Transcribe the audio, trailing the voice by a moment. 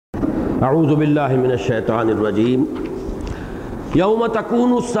اعوذ باللہ من الشیطان الرجیم یوم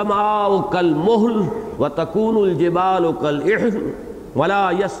تکون السماء کالمہل وتکون الجبال کالعہن ولا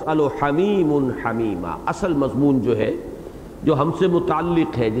یسأل حمیم حمیما۔ اصل مضمون جو ہے جو ہم سے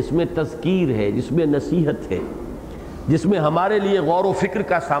متعلق ہے، جس میں تذکیر ہے، جس میں نصیحت ہے، جس میں ہمارے لیے غور و فکر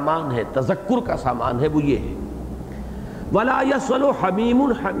کا سامان ہے، تذکر کا سامان ہے، وہ یہ ہے ولا یسأل حمیم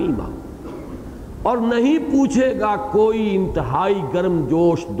حمیما، اور نہیں پوچھے گا کوئی انتہائی گرم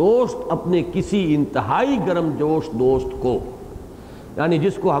جوش دوست اپنے کسی انتہائی گرم جوش دوست کو، یعنی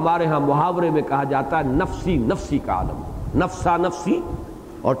جس کو ہمارے ہاں محاورے میں کہا جاتا ہے نفسی نفسی کا عالم، نفسا نفسی۔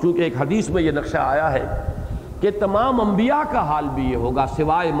 اور چونکہ ایک حدیث میں یہ نقشہ آیا ہے کہ تمام انبیاء کا حال بھی یہ ہوگا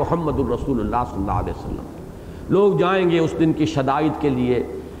سوائے محمد الرسول اللہ صلی اللہ علیہ وسلم۔ لوگ جائیں گے اس دن کی شدائد کے لیے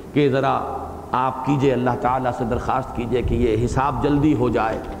کہ ذرا آپ کیجئے، اللہ تعالیٰ سے درخواست کیجئے کہ یہ حساب جلدی ہو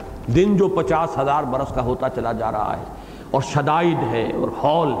جائے، دن جو 50,000 برس کا ہوتا چلا جا رہا ہے، اور شدائد ہے اور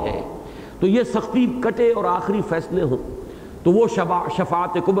ہول ہے، تو یہ سختی کٹے اور آخری فیصلے ہوں۔ تو وہ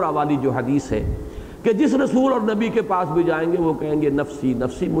شفاعت کبریٰ والی جو حدیث ہے کہ جس رسول اور نبی کے پاس بھی جائیں گے وہ کہیں گے نفسی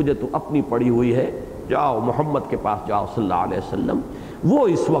نفسی، مجھے تو اپنی پڑی ہوئی ہے، جاؤ محمد کے پاس جاؤ صلی اللہ علیہ وسلم۔ وہ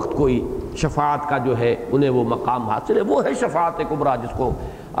اس وقت کوئی شفاعت کا جو ہے انہیں وہ مقام حاصل ہے، وہ ہے شفاعت کبریٰ، جس کو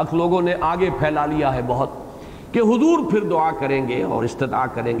لوگوں نے آگے پھیلا لیا ہے بہت، کہ حضور پھر دعا کریں گے اور استدعا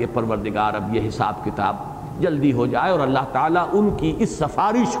کریں گے پروردگار اب یہ حساب کتاب جلدی ہو جائے، اور اللہ تعالیٰ ان کی اس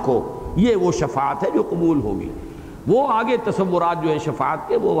سفارش کو، یہ وہ شفاعت ہے جو قبول ہوگی۔ وہ آگے تصورات جو ہیں شفاعت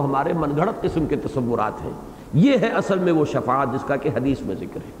کے وہ ہمارے من گھڑت قسم کے تصورات ہیں، یہ ہے اصل میں وہ شفاعت جس کا کہ حدیث میں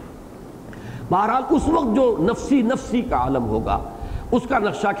ذکر ہے۔ بہرحال اس وقت جو نفسی نفسی کا عالم ہوگا اس کا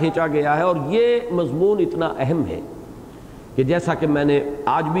نقشہ کھینچا گیا ہے، اور یہ مضمون اتنا اہم ہے کہ جیسا کہ میں نے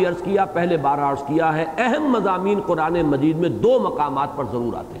آج بھی عرض کیا، پہلے بار عرض کیا ہے، اہم مضامین قرآن مجید میں دو مقامات پر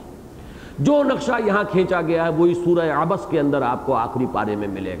ضرور آتے ہیں۔ جو نقشہ یہاں کھینچا گیا ہے وہی سورہ عبس کے اندر آپ کو آخری پارے میں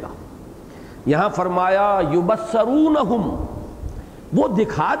ملے گا۔ یہاں فرمایا یبصرونہم، وہ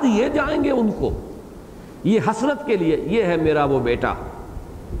دکھا دیے جائیں گے ان کو، یہ حسرت کے لیے، یہ ہے میرا وہ بیٹا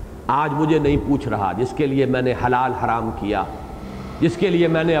آج مجھے نہیں پوچھ رہا، جس کے لیے میں نے حلال حرام کیا، جس کے لیے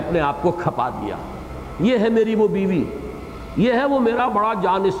میں نے اپنے آپ کو کھپا دیا، یہ ہے میری وہ بیوی، یہ ہے وہ میرا بڑا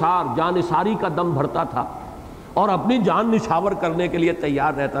جانثار، جانثاری کا دم بھرتا تھا اور اپنی جان نچھاور کرنے کے لیے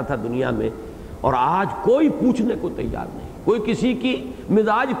تیار رہتا تھا دنیا میں، اور آج کوئی پوچھنے کو تیار نہیں، کوئی کسی کی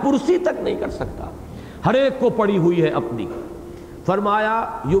مزاج پرسی تک نہیں کر سکتا، ہر ایک کو پڑی ہوئی ہے اپنی۔ فرمایا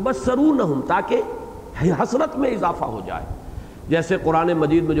یبصرونہم، تاکہ حسرت میں اضافہ ہو جائے، جیسے قرآن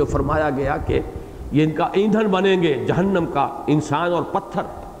مجید میں جو فرمایا گیا کہ یہ ان کا ایندھن بنیں گے جہنم کا انسان اور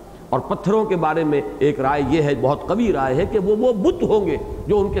پتھر، اور پتھروں کے بارے میں ایک رائے یہ ہے، بہت قوی رائے ہے، کہ وہ بت ہوں گے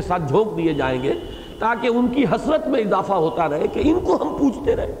جو ان کے ساتھ جھونک دیے جائیں گے، تاکہ ان کی حسرت میں اضافہ ہوتا رہے کہ ان کو ہم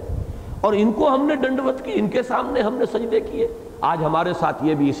پوچھتے رہے، اور ان کو ہم نے ڈنڈوت کی، ان کے سامنے ہم نے سجدے کیے، آج ہمارے ساتھ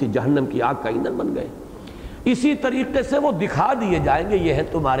یہ بھی اسی جہنم کی آگ کا ایندھن بن گئے۔ اسی طریقے سے وہ دکھا دیے جائیں گے، یہ ہے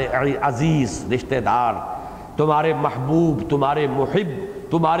تمہارے عزیز رشتہ دار، تمہارے محبوب، تمہارے محب،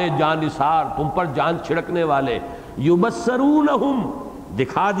 تمہارے جانثار، تم پر جان چھڑکنے والے، یبصرونہم،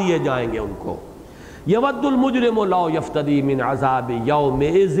 دکھا دیے جائیں گے ان کو۔ یود المجرم لو یفتدی من عذاب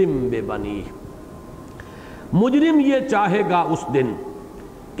یومئذ ببنیہ، مجرم یہ چاہے گا اس دن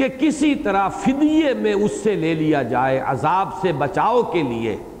کہ کسی طرح فدیے میں اس سے لے لیا جائے، عذاب سے بچاؤ کے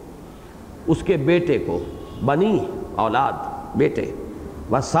لیے، اس کے بیٹے کو، بنی اولاد، بیٹے،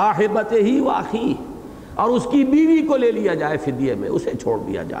 وصاحبتہ واخیہ، اور اس کی بیوی کو لے لیا جائے فدیے میں، اسے چھوڑ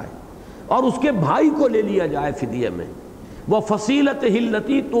دیا جائے، اور اس کے بھائی کو لے لیا جائے فدیے میں، وفصیلتہ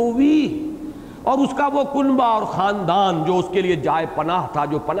التی تؤویہ، اور اس کا وہ کنبہ اور خاندان جو اس کے لیے جائے پناہ تھا،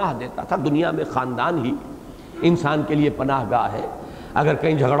 جو پناہ دیتا تھا۔ دنیا میں خاندان ہی انسان کے لیے پناہ گاہ ہے، اگر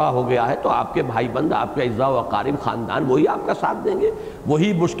کہیں جھگڑا ہو گیا ہے تو آپ کے بھائی بند، آپ کے اعزاء و اقارب، خاندان، وہی آپ کا ساتھ دیں گے،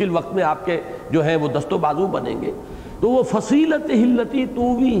 وہی مشکل وقت میں آپ کے جو ہیں وہ دست و بازو بنیں گے۔ تو وہ فصیلتہ التی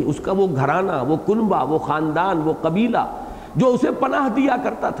تؤویہ، اس کا وہ گھرانہ، وہ کنبہ، وہ خاندان، وہ قبیلہ جو اسے پناہ دیا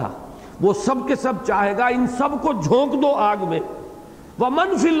کرتا تھا، وہ سب کے سب چاہے گا ان سب کو جھونک دو آگ میں،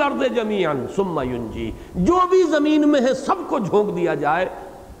 وَمَنْ فِي الْأَرْضِ جَمِيعًا ثُمَّ يُنْجِيهِ، جو بھی زمین میں ہے سب کو جھونک دیا جائے،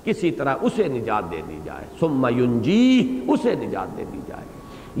 کسی طرح اسے نجات دے دی جائے، ثُمَّ يُنْجِيهِ، اسے نجات دے دی جائے۔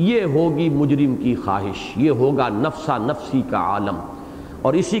 یہ ہوگی مجرم کی خواہش، یہ ہوگا نفسا نفسی کا عالم،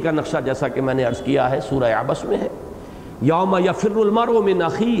 اور اسی کا نقشہ جیسا کہ میں نے عرض کیا ہے سورہ عبس میں ہے، یوم یفر المرء من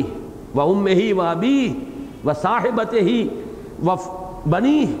اخیہ وامہ وابیہ وصاحبتہ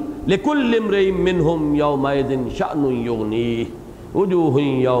وبنیہ لکل امرئ منہم یومئذ شأن یغنیہ وجوہ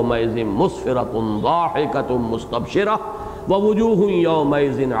یومئذ مسفرۃ ضاحکۃ مستبشرۃ ووجوہ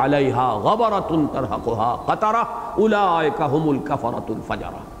یومئذ علیہا غبرۃ ترہقہا قطرۃ اولئک ھم الکفرۃ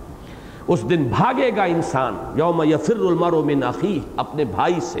الفجرۃ۔ اس دن بھاگے گا انسان، یوم یفر المرء من اخیہ، اپنے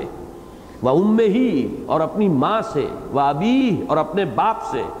بھائی سے، وَأُمِّهِ اور اپنی ماں سے، وَأَبِيهِ اور اپنے باپ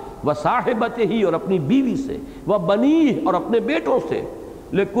سے، وَصَاحِبَتِهِ اور اپنی بیوی سے، وَبَنِيهِ اور اپنے بیٹوں سے،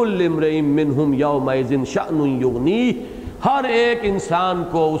 لِكُلِّ امْرِئٍ مِّنْهُمْ يَوْمَئِذٍ شَأْنٌ يُغْنِيهِ ہر ایک انسان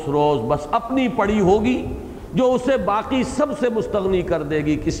کو اس روز بس اپنی پڑی ہوگی جو اسے باقی سب سے مستغنی کر دے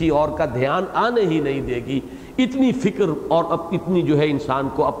گی، کسی اور کا دھیان آنے ہی نہیں دے گی، اتنی فکر اور اتنی جو ہے انسان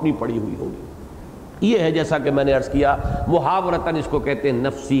کو اپنی پڑی ہوئی ہوگی۔ یہ ہے جیسا کہ میں نے عرض کیا محاورتاً اس کو کہتے ہیں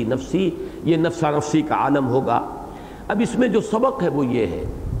نفسی نفسی، یہ نفسا نفسی کا عالم ہوگا۔ اب اس میں جو سبق ہے وہ یہ ہے،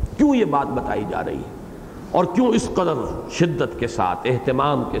 کیوں یہ بات بتائی جا رہی ہے اور کیوں اس قدر شدت کے ساتھ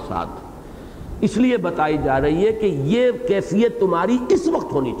اہتمام کے ساتھ اس لیے بتائی جا رہی ہے کہ یہ کیفیت تمہاری اس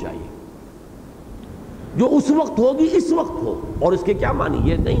وقت ہونی چاہیے، جو اس وقت ہوگی اس وقت ہو۔ اور اس کے کیا معنی؟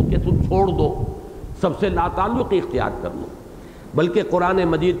 یہ نہیں کہ تم چھوڑ دو، سب سے لا تعلقی اختیار کر لو، بلکہ قرآن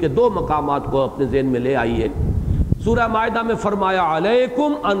مجید کے دو مقامات کو اپنے ذہن میں لے آئیے۔ سورہ مائدہ میں فرمایا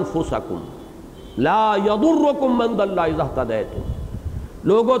علیکم انفسکم لا یضرکم من ضل اذا اہتدیتم،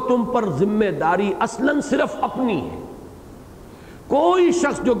 لوگوں تم پر ذمہ داری اصلاً صرف اپنی ہے، کوئی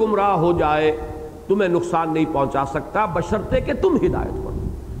شخص جو گمراہ ہو جائے تمہیں نقصان نہیں پہنچا سکتا بشرطے کہ تم ہدایت کرو۔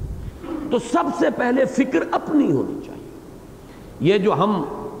 تو سب سے پہلے فکر اپنی ہونی چاہیے۔ یہ جو ہم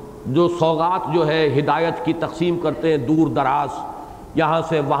جو سوغات جو ہے ہدایت کی تقسیم کرتے ہیں، دور دراز یہاں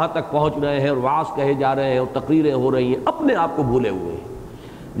سے وہاں تک پہنچ رہے ہیں اور وعظ کہے جا رہے ہیں اور تقریریں ہو رہی ہیں، اپنے آپ کو بھولے ہوئے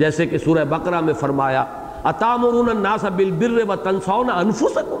ہیں۔ جیسے کہ سورہ بقرہ میں فرمایا اتامرون الناس بالبر وتنسون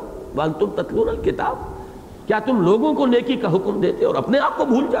انفسکم وانتم تتلون الکتاب، کیا تم لوگوں کو نیکی کا حکم دیتے اور اپنے آپ کو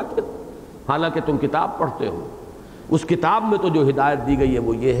بھول جاتے ہو حالانکہ تم کتاب پڑھتے ہو۔ اس کتاب میں تو جو ہدایت دی گئی ہے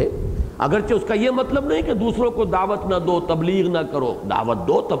وہ یہ ہے، اگرچہ اس کا یہ مطلب نہیں کہ دوسروں کو دعوت نہ دو، تبلیغ نہ کرو، دعوت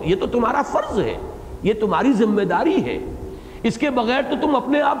دو، یہ تو تمہارا فرض ہے، یہ تمہاری ذمہ داری ہے، اس کے بغیر تو تم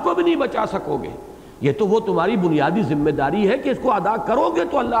اپنے آپ کو بھی نہیں بچا سکو گے، یہ تو وہ تمہاری بنیادی ذمہ داری ہے کہ اس کو ادا کرو گے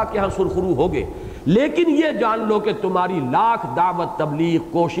تو اللہ کے ہاں سرخرو ہوگے۔ لیکن یہ جان لو کہ تمہاری لاکھ دعوت تبلیغ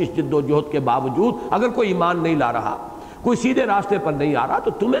کوشش جد و جہد کے باوجود اگر کوئی ایمان نہیں لا رہا، کوئی سیدھے راستے پر نہیں آ رہا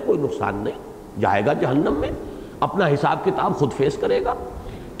تو تمہیں کوئی نقصان نہیں، جائے گا جہنم میں، اپنا حساب کتاب خود فیس کرے گا۔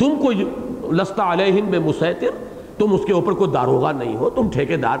 تم کوئی لست علیہم بمسیطر، تم اس کے اوپر کوئی داروغہ نہیں ہو، تم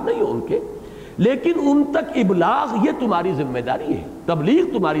ٹھیکیدار نہیں ہو ان کے، لیکن ان تک ابلاغ یہ تمہاری ذمہ داری ہے، تبلیغ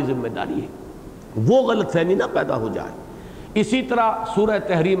تمہاری ذمہ داری ہے، وہ غلط فہمی نہ پیدا ہو جائے۔ اسی طرح سورہ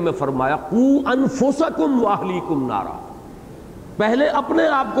تحریم میں فرمایا قوا انفسکم واہلیکم نارا، پہلے اپنے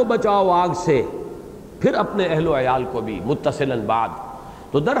آپ کو بچاؤ آگ سے، پھر اپنے اہل و عیال کو بھی متصلاً بعد۔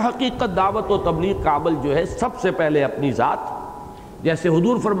 تو در حقیقت دعوت و تبلیغ کا عمل جو ہے سب سے پہلے اپنی ذات، جیسے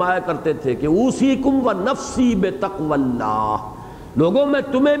حضور فرمایا کرتے تھے کہ اوصیکم ونفسی بتقوی اللہ، لوگوں میں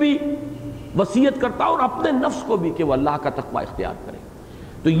تمہیں بھی وصیت کرتا ہوں اور اپنے نفس کو بھی کہ وہ اللہ کا تقوی اختیار کرے۔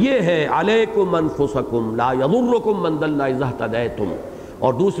 تو یہ ہے علیکم انفسکم لا یضرکم من ضل اذا اہتدیتم،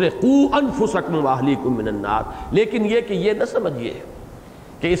 اور دوسرے قوا انفسکم واہلیکم من النار۔ لیکن یہ کہ یہ نہ سمجھیے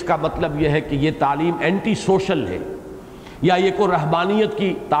کہ اس کا مطلب یہ ہے کہ یہ تعلیم اینٹی سوشل ہے یا یہ کوئی رہبانیت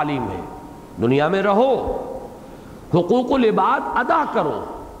کی تعلیم ہے۔ دنیا میں رہو، حقوق العباد ادا کرو،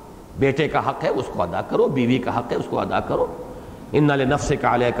 بیٹے کا حق ہے اس کو ادا کرو، بیوی کا حق ہے اس کو ادا کرو، ان لنفسک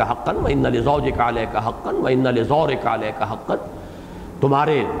علیک حقا وان لزوجک علیک حقا وان لزورک علیک حقا،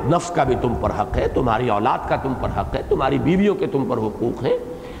 تمہارے نفس کا بھی تم پر حق ہے، تمہاری اولاد کا تم پر حق ہے، تمہاری بیویوں کے تم پر حقوق ہیں،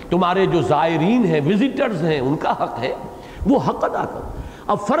 تمہارے جو زائرین ہیں وزٹرز ہیں ان کا حق ہے، وہ حق ادا کرو۔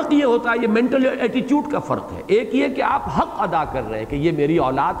 اب فرق یہ ہوتا ہے، یہ مینٹل ایٹیٹیوڈ کا فرق ہے۔ ایک یہ کہ آپ حق ادا کر رہے ہیں کہ یہ میری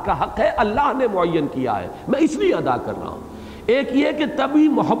اولاد کا حق ہے، اللہ نے معین کیا ہے، میں اس لیے ادا کر رہا ہوں۔ ایک یہ کہ تبھی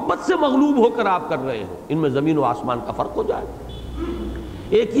محبت سے مغلوب ہو کر آپ کر رہے ہو، ان میں زمین و آسمان کا فرق ہو جائے۔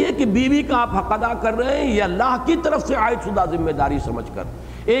 ایک یہ کہ بیوی کا آپ حق ادا کر رہے ہیں یہ اللہ کی طرف سے عائد شدہ ذمہ داری سمجھ کر،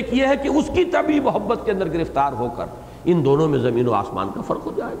 ایک یہ ہے کہ اس کی طبعی محبت کے اندر گرفتار ہو کر، ان دونوں میں زمین و آسمان کا فرق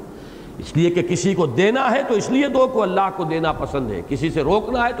ہو جائے۔ اس لیے کہ کسی کو دینا ہے تو اس لیے دو کو اللہ کو دینا پسند ہے، کسی سے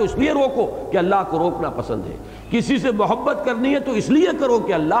روکنا ہے تو اس لیے روکو کہ اللہ کو روکنا پسند ہے، کسی سے محبت کرنی ہے تو اس لیے کرو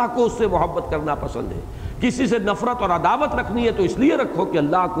کہ اللہ کو اس سے محبت کرنا پسند ہے، کسی سے نفرت اور عداوت رکھنی ہے تو اس لیے رکھو کہ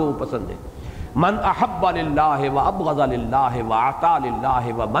اللہ کو وہ پسند ہے۔ من احب للہ وابغض للہ واعطى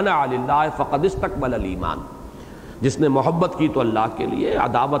للہ ومنع للہ فقد استقبل الایمان، جس نے محبت کی تو اللہ کے لیے،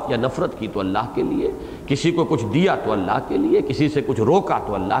 عداوت یا نفرت کی تو اللہ کے لیے، کسی کو کچھ دیا تو اللہ کے لیے، کسی سے کچھ روکا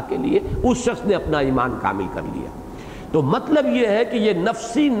تو اللہ کے لیے، اس شخص نے اپنا ایمان کامل کر لیا۔ تو مطلب یہ ہے کہ یہ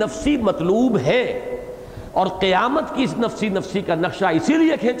نفسی نفسی مطلوب ہے، اور قیامت کی اس نفسی نفسی کا نقشہ اسی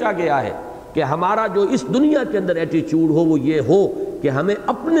لیے کھینچا گیا ہے کہ ہمارا جو اس دنیا کے اندر ایٹیچیوڈ ہو وہ یہ ہو کہ ہمیں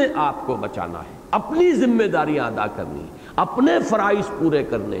اپنے آپ کو بچانا ہے، اپنی ذمہ داریاں ادا کرنی ہیں، اپنے فرائض پورے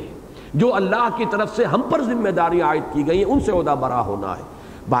کرنے ہیں، جو اللہ کی طرف سے ہم پر ذمہ داریاں عائد کی گئی ہیں ان سے عہدہ برا ہونا ہے۔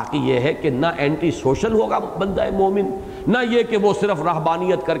 باقی یہ ہے کہ نہ اینٹی سوشل ہوگا بندہ مومن، نہ یہ کہ وہ صرف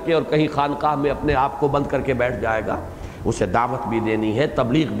رہبانیت کر کے اور کہیں خانقاہ میں اپنے آپ کو بند کر کے بیٹھ جائے گا، اسے دعوت بھی دینی ہے،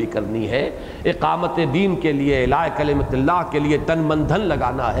 تبلیغ بھی کرنی ہے، اقامت دین کے لیے، اعلاء کلمت اللہ کے لیے تن من دھن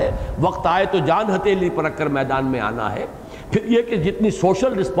لگانا ہے، وقت آئے تو جان ہتھیلی پر رکھ کر میدان میں آنا ہے۔ پھر یہ کہ جتنی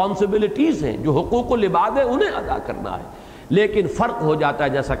سوشل رسپانسبلٹیز ہیں، جو حقوق العباد ہیں، انہیں ادا کرنا ہے۔ لیکن فرق ہو جاتا ہے،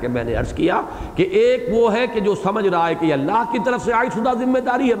 جیسا کہ میں نے عرض کیا، کہ ایک وہ ہے کہ جو سمجھ رہا ہے کہ یہ اللہ کی طرف سے عائد شدہ ذمہ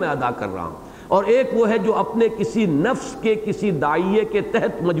داری ہے، میں ادا کر رہا ہوں، اور ایک وہ ہے جو اپنے کسی نفس کے کسی داعیے کے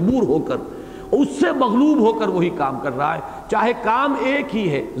تحت مجبور ہو کر، اس سے مغلوب ہو کر وہی کام کر رہا ہے، چاہے کام ایک ہی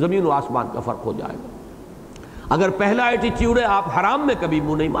ہے، زمین و آسمان کا فرق ہو جائے گا۔ اگر پہلا ایٹیچیوڈ ہے آپ حرام میں کبھی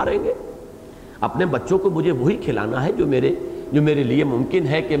منہ نہیں ماریں گے، اپنے بچوں کو مجھے وہی کھلانا ہے جو میرے لیے ممکن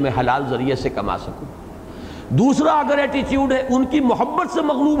ہے کہ میں حلال ذریعے سے کما سکوں۔ دوسرا اگر ایٹیچیوڈ ہے ان کی محبت سے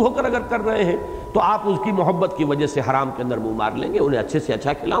مغلوب ہو کر اگر کر رہے ہیں تو آپ اس کی محبت کی وجہ سے حرام کے اندر منہ مار لیں گے۔ انہیں اچھے سے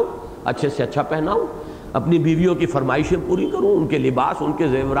اچھا کھلاؤں، اچھے سے اچھا پہناؤں، اپنی بیویوں کی فرمائشیں پوری کروں، ان کے لباس، ان کے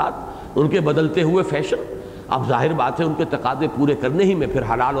زیورات، ان کے بدلتے ہوئے فیشن، اب ظاہر بات ہے ان کے تقاضے پورے کرنے ہی میں پھر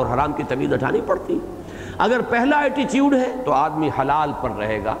حلال اور حرام کی تمیز اٹھانی پڑتی۔ اگر پہلا ایٹیچیوڈ ہے تو آدمی حلال پر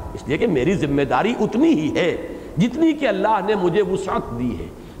رہے گا، اس لیے کہ میری ذمہ داری اتنی ہی ہے جتنی کہ اللہ نے مجھے وسعت دی ہے،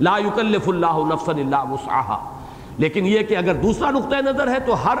 لا یکلف اللہ نفسا الا وسعها۔ لیکن یہ کہ اگر دوسرا نقطہ نظر ہے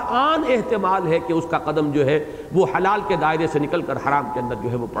تو ہر آن احتمال ہے کہ اس کا قدم جو ہے وہ حلال کے دائرے سے نکل کر حرام کے اندر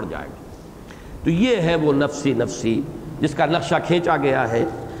جو ہے وہ پڑ جائے گا۔ تو یہ ہے وہ نفسی نفسی جس کا نقشہ کھینچا گیا ہے۔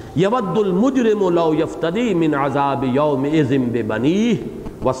 یود المجرم لو یفتدی من عذاب یومئذ ببنیہ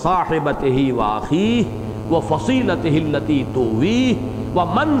وصاحبتہ واخیہ وفصیلتہ التی تؤویہ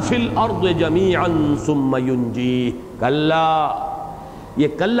ومن فی الارض جمیعا ثم ینجیہ۔ کلا، یہ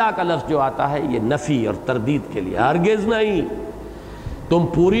کلا کا لفظ جو آتا ہے یہ نفی اور تردید کے لیے، ہرگز نہیں، تم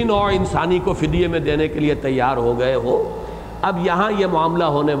پوری نوع انسانی کو فدیے میں دینے کے لیے تیار ہو گئے ہو، اب یہاں یہ معاملہ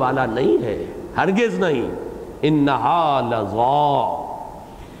ہونے والا نہیں ہے، ہرگز نہیں۔ انہا لظا،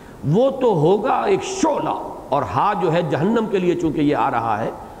 وہ تو ہوگا ایک شعلہ، اور ہا جو ہے جہنم کے لیے چونکہ یہ آ رہا ہے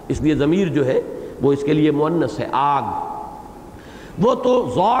اس لیے ضمیر جو ہے وہ اس کے لیے مؤنث ہے، آگ۔ وہ تو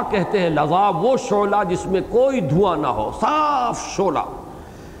ضا کہتے ہیں، لظا وہ شعلہ جس میں کوئی دھواں نہ ہو، صاف شعلہ،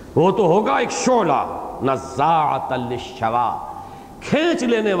 وہ تو ہوگا ایک شعلہ، نزاعۃ للشوا، کھینچ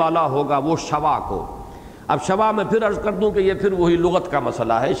لینے والا ہوگا وہ شوا کو۔ اب شوا میں پھر عرض کر دوں کہ یہ پھر وہی لغت کا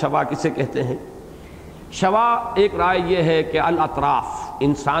مسئلہ ہے، شوا کسے کہتے ہیں؟ شوا ایک رائے یہ ہے کہ الاطراف،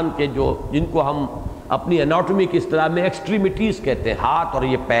 انسان کے جن کو ہم اپنی اناٹومی کی اصطلاح میں ایکسٹریمٹیز کہتے ہیں، ہاتھ اور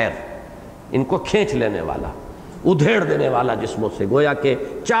یہ پیر، ان کو کھینچ لینے والا، ادھیڑ دینے والا جسموں سے، گویا کہ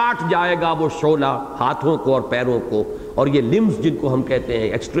چاٹ جائے گا وہ شعلہ ہاتھوں کو اور پیروں کو، اور یہ لمز جن کو ہم کہتے ہیں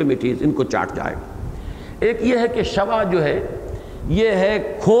ایکسٹریمٹیز، ان کو چاٹ جائے گا۔ ایک یہ ہے کہ شوا جو ہے یہ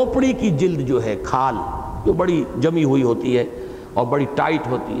ہے کھوپڑی کی جلد جو ہے، کھال جو بڑی جمی ہوئی ہوتی ہے اور بڑی ٹائٹ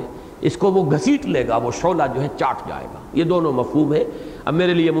ہوتی ہے، اس کو وہ گھسیٹ لے گا، وہ شعلہ جو ہے چاٹ جائے گا۔ یہ دونوں مفہوم ہے۔ اب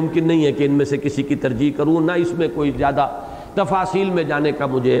میرے لیے ممکن نہیں ہے کہ ان میں سے کسی کی ترجیح کروں، نہ اس میں کوئی زیادہ تفاصیل میں جانے کا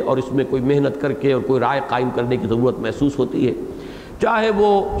مجھے اور اس میں کوئی محنت کر کے اور کوئی رائے قائم کرنے کی ضرورت محسوس ہوتی ہے۔ چاہے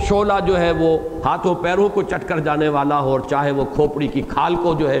وہ شعلہ جو ہے وہ ہاتھوں پیروں کو چٹ کر جانے والا ہو، اور چاہے وہ کھوپڑی کی کھال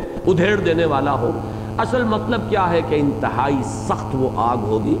کو جو ہے ادھیڑ دینے والا ہو، اصل مطلب کیا ہے کہ انتہائی سخت وہ آگ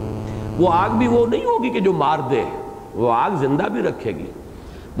ہوگی۔ وہ آگ بھی وہ نہیں ہوگی کہ جو مار دے، وہ آگ زندہ بھی رکھے گی،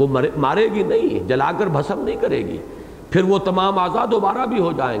 وہ مارے گی نہیں، جلا کر بھسم نہیں کرے گی۔ پھر وہ تمام اعضاء دوبارہ بھی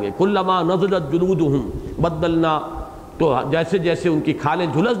ہو جائیں گے، کلما نضجت جلودہم بدلنا، تو جیسے جیسے ان کی کھالیں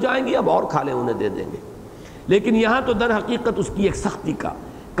جھلس جائیں گی اب اور کھالیں انہیں دے دیں گے۔ لیکن یہاں تو در حقیقت اس کی ایک سختی کا،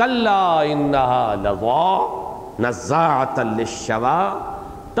 کلا انہا لظا نزاعۃ للشوا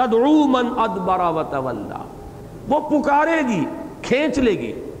تدعو من ادبر وتولی، وہ پکارے گی، کھینچ لے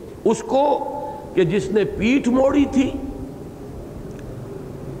گی اس کو کہ جس نے پیٹھ موڑی تھی۔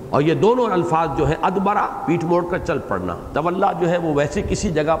 اور یہ دونوں الفاظ جو ہے، ادبرا پیٹھ موڑ کر چل پڑنا، تولا جو ہے وہ ویسے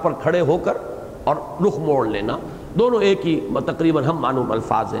کسی جگہ پر کھڑے ہو کر اور رخ موڑ لینا، دونوں ایک ہی تقریباً ہم معلوم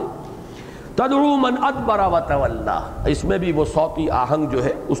الفاظ ہیں۔ تدعو من ادبر وتولی، اس میں بھی وہ صوتی آہنگ جو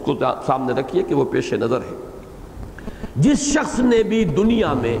ہے اس کو سامنے رکھیے کہ وہ پیش نظر ہے۔ جس شخص نے بھی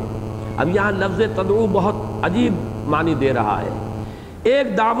دنیا میں، اب یہاں لفظ تدعو بہت عجیب معنی دے رہا ہے،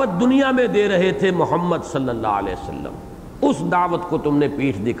 ایک دعوت دنیا میں دے رہے تھے محمد صلی اللہ علیہ وسلم، اس دعوت کو تم نے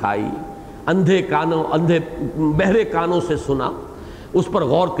پیٹھ دکھائی، اندھے بہرے کانوں سے سنا، اس پر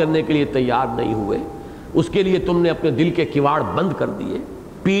غور کرنے کے لیے تیار نہیں ہوئے، اس کے لیے تم نے اپنے دل کے کواڑ بند کر دیے،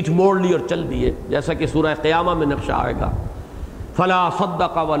 پیٹھ موڑ لی اور چل دیے، جیسا کہ سورہ قیامہ میں نقشہ آئے گا۔ فلا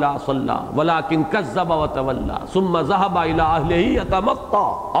صدق ولا صلى ولكن كذب وتولى ثم ذهب الى اهله يتمطى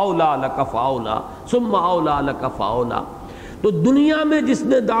اولى لك فاولى ثم اولى لك فاولى۔ تو دنیا میں جس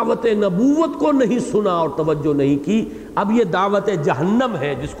نے دعوت نبوت کو نہیں سنا اور توجہ نہیں کی، اب یہ دعوت جہنم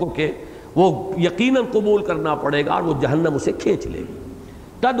ہے جس کو کہ وہ یقیناً قبول کرنا پڑے گا اور وہ جہنم اسے کھینچ لے گی۔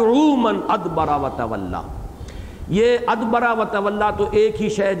 تدعو من ادبر وتولی، یہ ادبر وتولی تو ایک ہی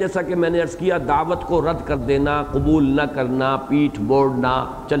شے، جیسا کہ میں نے عرض کیا، دعوت کو رد کر دینا، قبول نہ کرنا، پیٹھ موڑنا،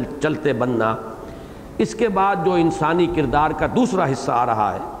 چلتے بننا۔ اس کے بعد جو انسانی کردار کا دوسرا حصہ آ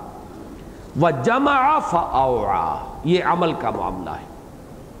رہا ہے، وَجَمَعَ فَأَوْعَى، یہ عمل کا معاملہ ہے۔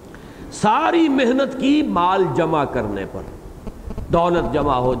 ساری محنت کی مال جمع کرنے پر، دولت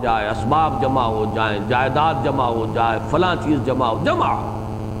جمع ہو جائے، اسباب جمع ہو جائیں، جائیداد جمع ہو جائے، فلاں چیز جمع ہو، جمع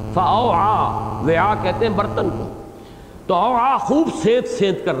فَأَوْعَى، وعاء کہتے ہیں برتن کو، تو اوعا خوب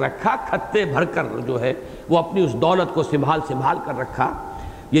سینت کر رکھا، کھتے بھر کر جو ہے وہ اپنی اس دولت کو سنبھال کر رکھا۔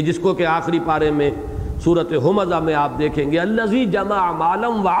 یہ جس کو کہ آخری پارے میں سورۃ ہمزہ میں آپ دیکھیں گے، الذی جمع مالا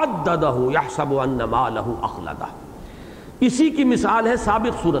وعددہ یحسب ان مالہ اخلدہ، اسی کی مثال ہے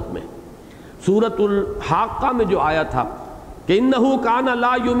سابق صورت میں، سورۃ الحاقہ میں جو آیا تھا کہ انہ کان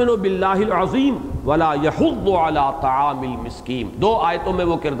لا یؤمن باللہ العظیم ولا یحض علی طعام المسکین، دو آیتوں میں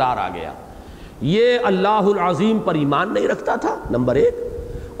وہ کردار آ گیا۔ یہ اللہ العظیم پر ایمان نہیں رکھتا تھا، نمبر ایک،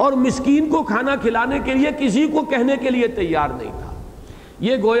 اور مسکین کو کھانا کھلانے کے لیے کسی کو کہنے کے لیے تیار نہیں تھا۔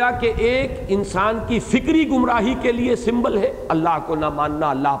 یہ گویا کہ ایک انسان کی فکری گمراہی کے لیے سمبل ہے، اللہ کو نہ ماننا،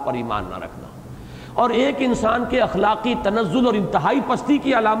 اللہ پر ایمان نہ رکھنا، اور ایک انسان کے اخلاقی تنزل اور انتہائی پستی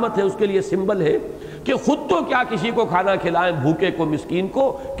کی علامت ہے، اس کے لیے سمبل ہے کہ خود تو کیا کسی کو کھانا کھلائیں، بھوکے کو، مسکین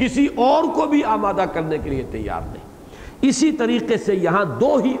کو، کسی اور کو بھی آمادہ کرنے کے لیے تیار نہیں۔ اسی طریقے سے یہاں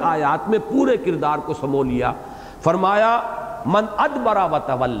دو ہی آیات میں پورے کردار کو سمو لیا، فرمایا من ادبر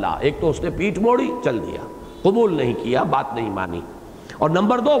وتولی، ایک تو اس نے پیٹھ موڑی، چل دیا، قبول نہیں کیا، بات نہیں مانی، اور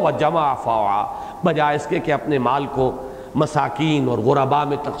نمبر دو وجمع فاوعى، بجائے اس کے کہ اپنے مال کو مساکین اور غرباء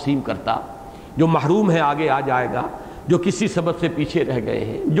میں تقسیم کرتا، جو محروم ہے آگے آ جائے گا، جو کسی سبب سے پیچھے رہ گئے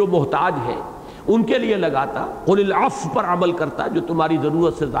ہیں، جو محتاج ہیں، ان کے لیے لگاتا، قل العفو پر عمل کرتا، جو تمہاری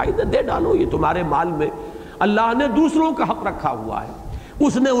ضرورت سے زائد ہے دے ڈالو، یہ تمہارے مال میں اللہ نے دوسروں کا حق رکھا ہوا ہے،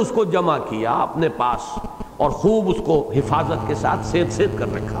 اس نے اس کو جمع کیا اپنے پاس اور خوب اس کو حفاظت کے ساتھ سیت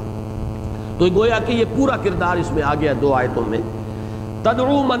کر رکھا۔ تو گویا کہ یہ پورا کردار اس میں آ گیا دو آیتوں میں،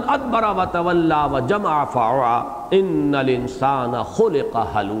 تدعو من ادبر وتولی وجمع فاوعى ان الانسان خلق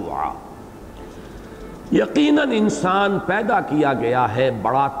ہلوعا، یقیناً انسان پیدا کیا گیا ہے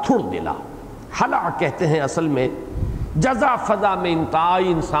بڑا تھڑ دلا۔ ہلع کہتے ہیں اصل میں جزا فضا میں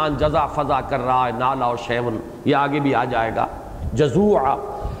انتہائی انسان جزا فضا کر رہا ہے، نالا اور شیون، یہ آگے بھی آ جائے گا، جزوعا،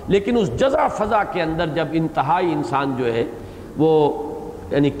 لیکن اس جزا فضا کے اندر جب انتہائی انسان جو ہے وہ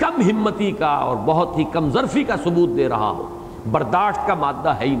یعنی کم ہمتی کا اور بہت ہی کم ظرفی کا ثبوت دے رہا ہو، برداشت کا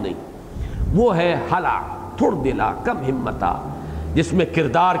مادہ ہے ہی نہیں، وہ ہے ہلع، تھڑ دلا، کم ہمتا، جس میں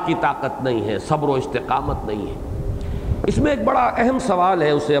کردار کی طاقت نہیں ہے، صبر و استقامت نہیں ہے۔ اس میں ایک بڑا اہم سوال ہے،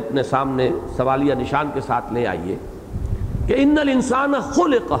 اسے اپنے سامنے سوالیہ نشان کے ساتھ لے آئیے کہ ان الانسان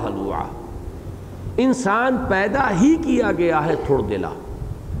خلق ہلوعا، انسان پیدا ہی کیا گیا ہے تھڑ دلا۔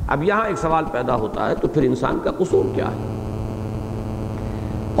 اب یہاں ایک سوال پیدا ہوتا ہے، تو پھر انسان کا قصور کیا ہے؟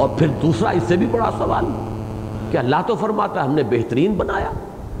 اور پھر دوسرا اس سے بھی بڑا سوال کہ اللہ تو فرماتا ہے ہم نے بہترین بنایا،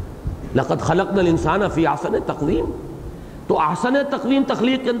 لقد خلقنا الانسان فی احسن تقویم، تو احسن تقویم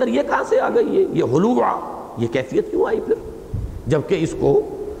تخلیق کے اندر یہ کہاں سے آ گئی ہے؟ یہ ہلوعا، یہ کیفیت کیوں آئی پھر، جبکہ اس کو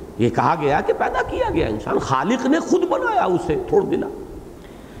یہ کہا گیا کہ پیدا کیا گیا انسان، خالق نے خود بنایا اسے تھوڑ دلا۔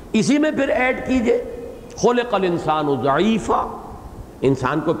 اسی میں پھر ایڈ کیجئے خلق الانسان ضعیفا،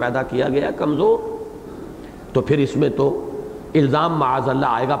 انسان کو پیدا کیا گیا کمزور، تو پھر اس میں تو الزام معاذ اللہ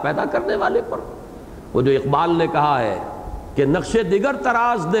آئے گا پیدا کرنے والے پر۔ وہ جو اقبال نے کہا ہے کہ نقش دیگر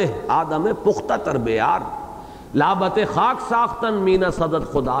تراز دے آدم پختہ تر بیار، لابت خاک ساختن مینہ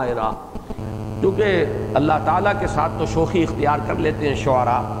صدد خدائے را، کیونکہ اللہ تعالیٰ کے ساتھ تو شوخی اختیار کر لیتے ہیں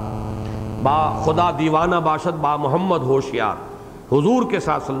شعراء، با خدا دیوانہ باشد با محمد ہوشیار، حضور کے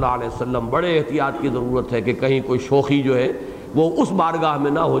ساتھ صلی اللہ علیہ وسلم بڑے احتیاط کی ضرورت ہے کہ کہیں کوئی شوخی جو ہے وہ اس بارگاہ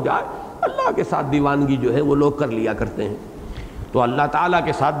میں نہ ہو جائے۔ اللہ کے ساتھ دیوانگی جو ہے وہ لوگ کر لیا کرتے ہیں، تو اللہ تعالیٰ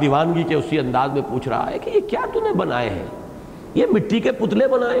کے ساتھ دیوانگی کے اسی انداز میں پوچھ رہا ہے کہ یہ کیا تو نے بنائے ہیں؟ یہ مٹی کے پتلے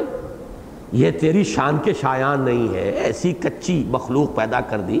بنائے، یہ تیری شان کے شایان نہیں ہے، ایسی کچی مخلوق پیدا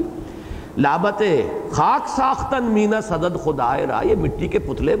کر دی، لابت خاک ساختن مینہ صدد خدائے را، یہ مٹی کے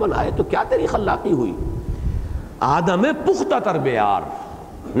پتلے بنائے تو کیا تیری خلاقی ہوئی؟ آدم پختہ تر بیار،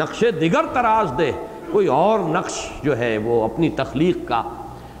 نقش دیگر تراز دے، کوئی اور نقش جو ہے وہ اپنی تخلیق کا،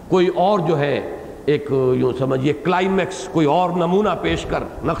 کوئی اور جو ہے ایک یوں سمجھیے کلائمیکس، کوئی اور نمونہ پیش کر،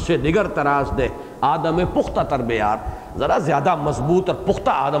 نقش دیگر تراز دے آدم پختہ تر بیار، ذرا زیادہ مضبوط اور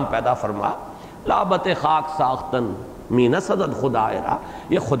پختہ آدم پیدا فرما، لابت خاک ساختن مینہ صدد خدائے را،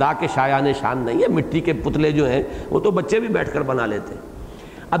 یہ خدا کے شایان شان نہیں ہے، مٹی کے پتلے جو ہیں وہ تو بچے بھی بیٹھ کر بنا لیتے۔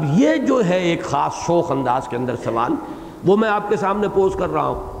 اب یہ جو ہے ایک خاص شوخ انداز کے اندر سوال، وہ میں آپ کے سامنے پوز کر رہا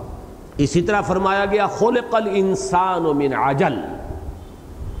ہوں۔ اسی طرح فرمایا گیا خلق الانسان من عجل،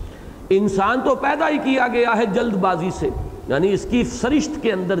 انسان تو پیدا ہی کیا گیا ہے جلد بازی سے، یعنی اس کی سرشت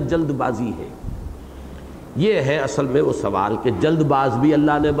کے اندر جلد بازی ہے۔ یہ ہے اصل میں وہ سوال کہ جلد باز بھی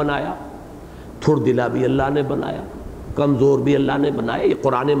اللہ نے بنایا، تھڑ دلا بھی اللہ نے بنایا، کمزور بھی اللہ نے بنایا۔ یہ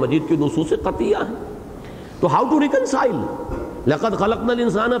قرآن مجید کی نصوص قطعیہ ہیں۔ تو ہاؤ ٹو ریکنسائل لقد خلقنا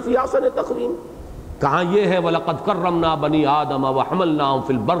الانسان فی احسن تقویم، کہاں یہ ہے وَلَقَدْ كَرَّمْنَا بَنِي آدَمَ وَحَمَلْنَاهُمْ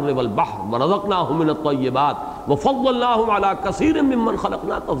فِي الْبَرِّ وَالْبَحْرِ وَرَزَقْنَاهُمْ مِنَ الطَّيِّبَاتِ وَفَضَّلْنَاهُمْ عَلَى كَثِيرٍ مِّمَّنْ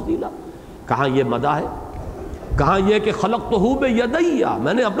خَلَقْنَا تَفْضِيلًا، کہاں یہ مدح ہے، کہاں یہ کہ خَلَقْتُهُ بِيَدَيَّ،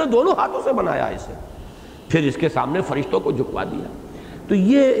 میں نے اپنے دونوں ہاتھوں سے بنایا اسے، پھر اس کے سامنے فرشتوں کو جھکوا دیا۔ تو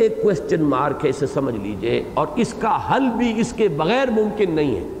یہ ایک کوسچن مارک ہے، اسے سمجھ لیجئے، اور اس کا حل بھی اس کے بغیر ممکن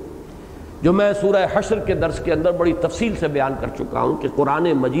نہیں ہے، جو میں سورہ حشر کے درس کے اندر بڑی تفصیل سے بیان کر چکا ہوں کہ قرآن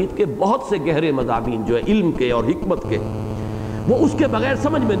مجید کے بہت سے گہرے مضامین جو ہے علم کے اور حکمت کے، وہ اس کے بغیر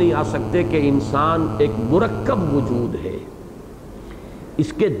سمجھ میں نہیں آ سکتے کہ انسان ایک مرکب وجود ہے،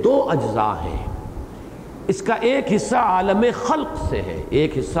 اس کے دو اجزاء ہیں، اس کا ایک حصہ عالم خلق سے ہے،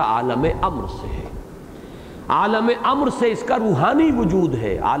 ایک حصہ عالم امر سے ہے۔ عالم امر سے اس کا روحانی وجود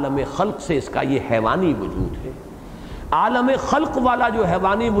ہے، عالم خلق سے اس کا یہ حیوانی وجود ہے۔ عالم خلق والا جو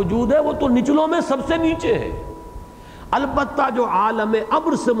حیوانی وجود ہے وہ تو نچلوں میں سب سے نیچے ہے، البتہ جو عالم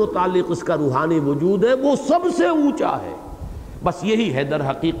امر سے متعلق اس کا روحانی وجود ہے وہ سب سے اونچا ہے۔ بس یہی ہے در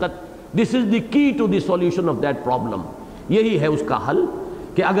حقیقت، دس is the key to the solution of that problem, یہی ہے اس کا حل،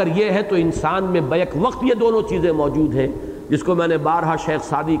 کہ اگر یہ ہے تو انسان میں بیک وقت یہ دونوں چیزیں موجود ہیں، جس کو میں نے بارہا شیخ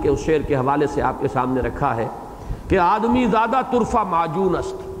سعدی کے اس شعر کے حوالے سے آپ کے سامنے رکھا ہے کہ آدمی زیادہ طرفہ معجون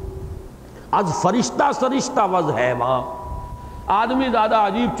است از فرشتہ سرشتہ وز حیوان، آدمی زیادہ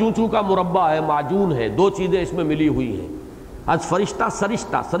عجیب چونچو کا مربع ہے، معجون ہے، دو چیزیں اس میں ملی ہوئی ہیں، از فرشتہ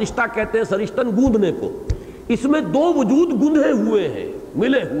سرشتہ، سرشتہ کہتے ہیں سرشتن گوندنے کو، اس میں دو وجود گندھے ہوئے ہیں،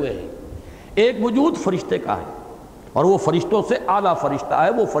 ملے ہوئے ہیں، ایک وجود فرشتے کا ہے اور وہ فرشتوں سے اعلیٰ فرشتہ ہے،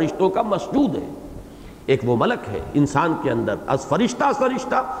 وہ فرشتوں کا مسجود ہے، ایک وہ ملک ہے انسان کے اندر از فرشتہ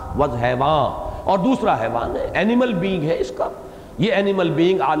سرشتہ وز حیوان، اور دوسرا حیوان ہے، اینیمل بینگ ہے اس کا، یہ اینیمل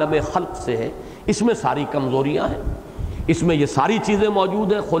بینگ عالم خلق سے ہے، اس میں ساری کمزوریاں ہیں، اس میں یہ ساری چیزیں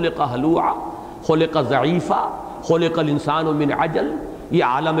موجود ہیں، خلق ہلوعا، خلق ضعیفا، خلق الانسان من عجل، یہ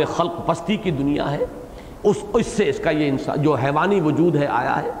عالم خلق پستی کی دنیا ہے، اس سے اس کا یہ انسان جو حیوانی وجود ہے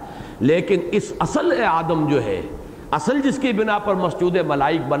آیا ہے، لیکن اس اصل آدم جو ہے، اصل جس کی بنا پر مسجود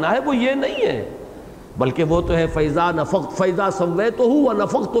ملائک بنا ہے وہ یہ نہیں ہے، بلکہ وہ تو ہے فَإِذَا نَفَخْتُ فَإِذَا سَوَّيْتُهُ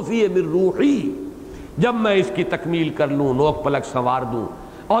وَنَفَخْتُ فِيهِ مِن رُوحِي، جب میں اس کی تکمیل کر لوں، نوک پلک سنوار دوں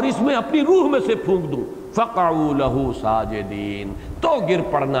اور اس میں اپنی روح میں سے پھونک دوں، فَقَعُوا لَهُ سَاجِدِينَ، تو گر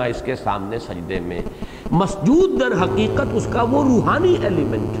پڑنا اس کے سامنے سجدے میں۔ مسجود در حقیقت اس کا وہ روحانی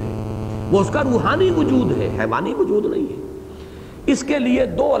ایلیمنٹ ہے، وہ اس کا روحانی وجود ہے، حیوانی وجود نہیں ہے۔ اس کے لیے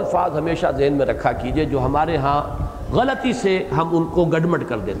دو الفاظ ہمیشہ ذہن میں رکھا کیجئے جو ہمارے ہاں غلطی سے ہم ان کو گڑمٹ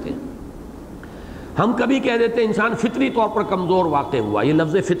کر دیتے ہیں۔ ہم کبھی کہہ دیتے ہیں انسان فطری طور پر کمزور واقع ہوا، یہ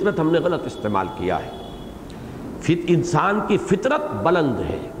لفظ فطرت ہم نے غلط استعمال کیا ہے۔ انسان کی فطرت بلند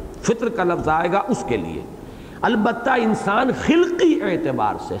ہے، فطر کا لفظ آئے گا اس کے لیے، البتہ انسان خلقی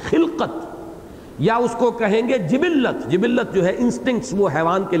اعتبار سے، خلقت یا اس کو کہیں گے جبلت، جبلت جو ہے انسٹنکٹس، وہ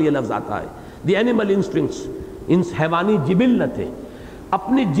حیوان کے لیے لفظ آتا ہے، دی اینیمل انسٹنکٹس، حیوانی جبلت ہے،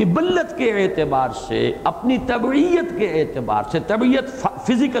 اپنی جبلت کے اعتبار سے، اپنی طبعیت کے اعتبار سے، طبعیت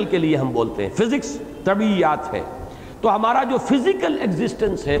فزیکل کے لیے ہم بولتے ہیں، فزکس طبعیات ہے، تو ہمارا جو فزیکل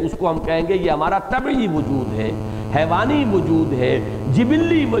ایگزسٹنس ہے اس کو ہم کہیں گے یہ ہمارا طبعی وجود ہے، حیوانی وجود ہے،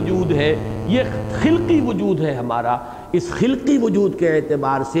 جبلی وجود ہے، یہ خلقی وجود ہے ہمارا۔ اس خلقی وجود کے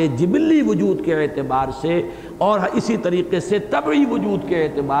اعتبار سے، جبلی وجود کے اعتبار سے، اور اسی طریقے سے طبعی وجود کے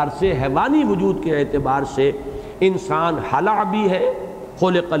اعتبار سے، حیوانی وجود کے اعتبار سے انسان ہلع بھی ہے،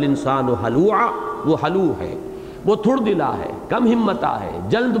 خلق الانسان ہلوعا، وہ ہلو ہے، وہ تھڑ دلا ہے، کم ہمتا ہے،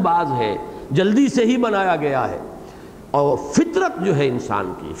 جلد باز ہے، جلدی سے ہی بنایا گیا ہے۔ اور فطرت جو ہے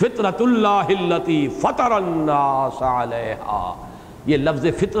انسان کی، فطرت اللہ التی فطر الناس علیہا، یہ لفظ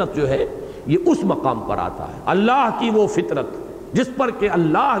فطرت جو ہے یہ اس مقام پر آتا ہے، اللہ کی وہ فطرت جس پر کہ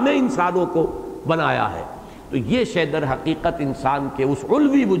اللہ نے انسانوں کو بنایا ہے۔ تو یہ شے در حقیقت انسان کے اس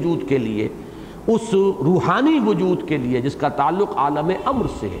علوی وجود کے لیے، اس روحانی وجود کے لیے جس کا تعلق عالم امر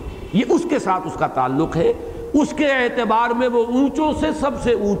سے ہے، یہ اس کے ساتھ اس کا تعلق ہے، اس کے اعتبار میں وہ اونچوں سے سب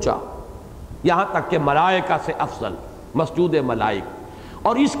سے اونچا، یہاں تک کہ ملائکہ سے افضل، مسجود ملائک،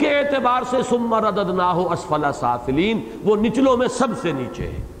 اور اس کے اعتبار سے ثم رددناہ اسفل سافلین، وہ نچلوں میں سب سے نیچے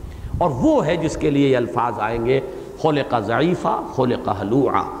ہے، اور وہ ہے جس کے لیے یہ الفاظ آئیں گے خلق ضعیفا، خلق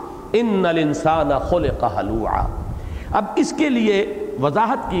ہلوعا، ان الانسان خلق ہلوعا۔ اب اس کے لیے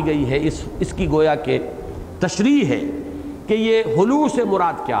وضاحت کی گئی ہے، اس کی گویا کہ تشریح ہے کہ یہ ہلوع سے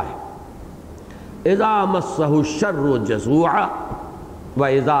مراد کیا ہے۔ اذا مسہ الشر جزوعا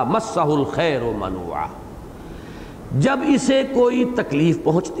واذا مسہ الخیر منوعا، جب اسے کوئی تکلیف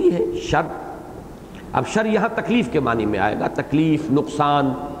پہنچتی ہے شر، اب شر یہاں تکلیف کے معنی میں آئے گا، تکلیف،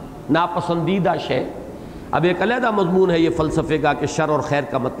 نقصان، ناپسندیدہ شے۔ اب ایک علیحدہ مضمون ہے یہ فلسفے کا کہ شر اور خیر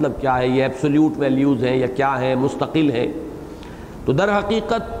کا مطلب کیا ہے، یہ ایبسولوٹ ویلیوز ہیں یا کیا ہیں، مستقل ہیں۔ تو در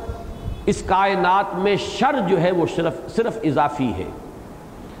حقیقت اس کائنات میں شر جو ہے وہ صرف اضافی ہے،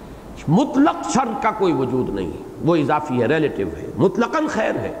 مطلق شر کا کوئی وجود نہیں، وہ اضافی ہے، ریلیٹیو ہے۔ مطلقاً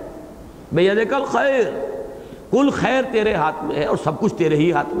خیر ہے، بیدک الخیر، کل خیر تیرے ہاتھ میں ہے اور سب کچھ تیرے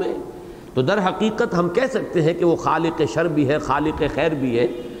ہی ہاتھ میں ہے۔ تو در حقیقت ہم کہہ سکتے ہیں کہ وہ خالق شر بھی ہے، خالق خیر بھی ہے،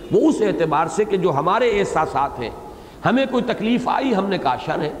 وہ اس اعتبار سے کہ جو ہمارے احساسات ہیں، ہمیں کوئی تکلیف آئی، ہم نے کہا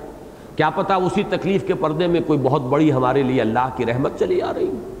شر ہے، کیا پتہ اسی تکلیف کے پردے میں کوئی بہت بڑی ہمارے لیے اللہ کی رحمت چلی آ رہی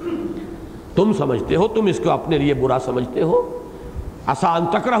ہے۔ تم سمجھتے ہو، تم اس کو اپنے لیے برا سمجھتے ہو، عسیٰ ان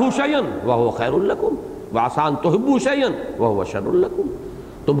تکرہوا شیئا وہو خیر لکم وعسیٰ ان تحبوا شیئا وہو شر لکم،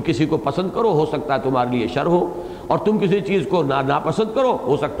 تم کسی کو پسند کرو، ہو سکتا ہے تمہارے لیے شر ہو، اور تم کسی چیز کو ناپسند کرو،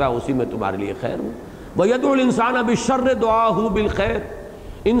 ہو سکتا ہے اسی میں تمہارے لیے خیر ہو۔ وَيَدْعُو الْإِنسَانَ بِالشَّرِّ دُعَاءَهُ بِالْخَيْرِ،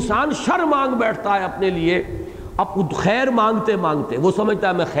 انسان شر مانگ بیٹھتا ہے اپنے لیے، اب خیر مانگتے مانگتے وہ سمجھتا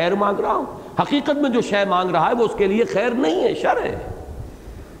ہے میں خیر مانگ رہا ہوں، حقیقت میں جو شے مانگ رہا ہے وہ اس کے لیے خیر نہیں ہے، شر ہے۔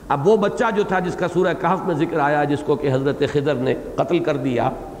 اب وہ بچہ جو تھا جس کا سورہ کہف میں ذکر آیا، جس کو کہ حضرت خضر نے قتل کر دیا،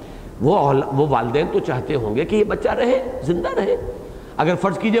 وہ والدین تو چاہتے ہوں گے کہ یہ بچہ رہے، زندہ رہے۔ اگر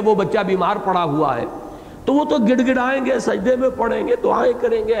فرض کیجئے وہ بچہ بیمار پڑا ہوا ہے تو وہ تو گڑ گڑائیں گے، سجدے میں پڑیں گے، دعائیں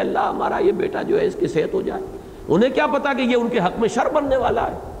کریں گے، اللہ ہمارا یہ بیٹا جو ہے اس کی صحت ہو جائے۔ انہیں کیا پتا کہ یہ ان کے حق میں شر بننے والا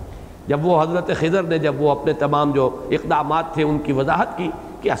ہے۔ جب وہ حضرت خضر نے جب وہ اپنے تمام جو اقدامات تھے ان کی وضاحت کی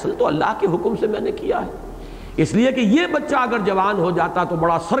کہ اصل تو اللہ کے حکم سے میں نے کیا ہے، اس لیے کہ یہ بچہ اگر جوان ہو جاتا تو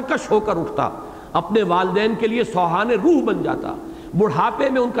بڑا سرکش ہو کر اٹھتا، اپنے والدین کے لیے سوہان روح بن جاتا، بڑھاپے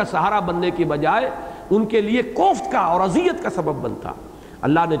میں ان کا سہارا بننے کی بجائے ان کے لیے کوفت کا اور اذیت کا سبب بنتا۔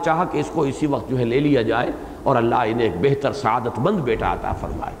 اللہ نے چاہا کہ اس کو اسی وقت جو ہے لے لیا جائے اور اللہ انہیں ایک بہتر سعادت مند بیٹا عطا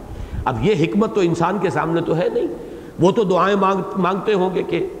فرمائے۔ اب یہ حکمت تو انسان کے سامنے تو ہے نہیں، وہ تو دعائیں مانگتے ہوں گے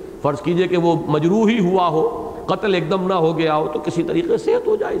کہ فرض کیجئے کہ وہ مجروح ہی ہوا ہو، قتل ایک دم نہ ہو گیا ہو، تو کسی طریقے سے صحت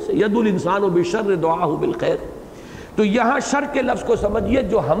ہو جائے اسے۔ ید الانسان بالشر دعاہ بالخیر، تو یہاں شر کے لفظ کو سمجھیے،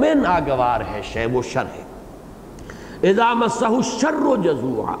 جو ہمیں ناگوار ہے شے وہ شر ہے۔ اذا مسہ الشر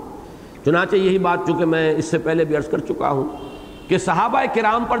جزوعا، چنانچہ یہی بات چونکہ میں اس سے پہلے بھی عرض کر چکا ہوں کہ صحابہ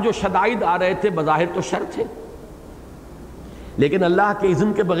کرام پر جو شدائد آ رہے تھے بظاہر تو شر تھے، لیکن اللہ کے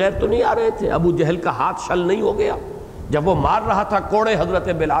اذن کے بغیر تو نہیں آ رہے تھے۔ ابو جہل کا ہاتھ شل نہیں ہو گیا جب وہ مار رہا تھا کوڑے حضرت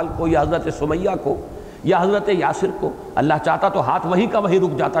بلال کو یا حضرت سمیہ کو یا حضرت یاسر کو، اللہ چاہتا تو ہاتھ وہیں کا وہیں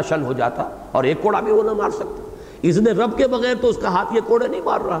رک جاتا، شل ہو جاتا، اور ایک کوڑا بھی وہ نہ مار سکتا۔ اذن رب کے بغیر تو اس کا ہاتھ یہ کوڑے نہیں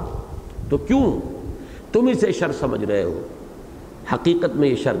مار رہا، تو کیوں تم اسے شر سمجھ رہے ہو؟ حقیقت میں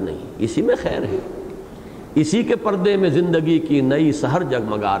یہ شر نہیں، اسی میں خیر ہے، اسی کے پردے میں زندگی کی نئی سحر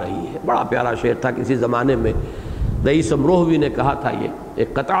جگمگا رہی ہے۔ بڑا پیارا شعر تھا، کسی زمانے میں رئیس امروہوی نے کہا تھا، یہ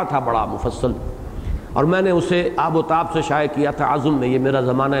ایک قطعہ تھا بڑا مفصل، اور میں نے اسے آب و تاب سے شائع کیا تھا عزم میں۔ یہ میرا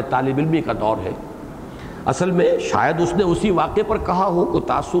زمانہ طالب علمی کا دور ہے، اصل میں شاید اس نے اسی واقعے پر کہا ہو، کوئی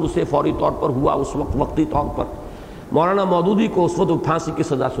تاثر اسے فوری طور پر ہوا اس وقت، وقتی طور پر۔ مولانا مودودی کو اس وقت پھانسی کی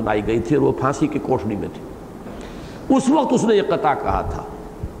سزا سنائی گئی تھی اور وہ پھانسی کی کوٹڑی میں تھے، اس وقت اس نے یہ قطعہ کہا تھا،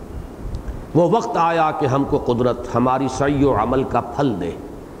 وہ وقت آیا کہ ہم کو قدرت ہماری سعی و عمل کا پھل دے،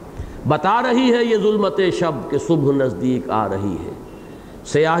 بتا رہی ہے یہ ظلمت شب کہ صبح نزدیک آ رہی ہے،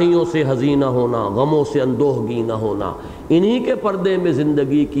 سیاہیوں سے حزینہ ہونا، غموں سے اندوہگی نہ ہونا، انہی کے پردے میں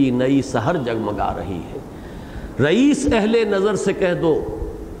زندگی کی نئی سحر جگمگا رہی ہے۔ رئیس اہل نظر سے کہہ دو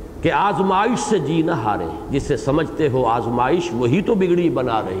کہ آزمائش سے جی نہ ہارے، جسے سمجھتے ہو آزمائش وہی تو بگڑی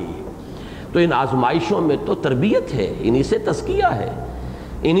بنا رہی ہے۔ تو ان آزمائشوں میں تو تربیت ہے، انہی سے تزکیہ ہے،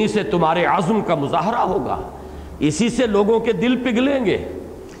 انہی سے تمہارے عزم کا مظاہرہ ہوگا، اسی سے لوگوں کے دل پگھلیں گے۔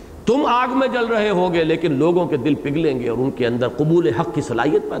 تم آگ میں جل رہے ہوگے لیکن لوگوں کے دل پگھلیں گے اور ان کے اندر قبول حق کی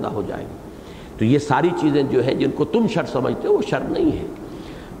صلاحیت پیدا ہو جائے گی۔ تو یہ ساری چیزیں جو ہیں جن کو تم شر سمجھتے ہو وہ شر نہیں ہے۔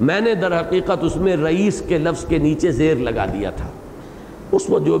 میں نے در حقیقت اس میں رئیس کے لفظ کے نیچے زیر لگا دیا تھا، اس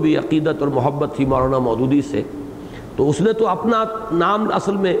وقت جو بھی عقیدت اور محبت تھی مولانا مودودی سے، تو اس نے تو اپنا نام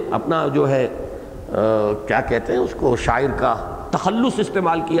اصل میں اپنا جو ہے کیا کہتے ہیں اس کو، شاعر کا تخلص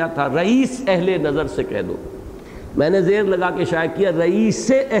استعمال کیا تھا، رئیس اہل نظر سے کہہ دو۔ میں نے زیر لگا کے شائع کیا،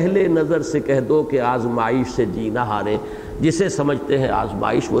 رئیس اہل نظر سے کہہ دو کہ آزمائش سے جی نہ ہارے، جسے سمجھتے ہیں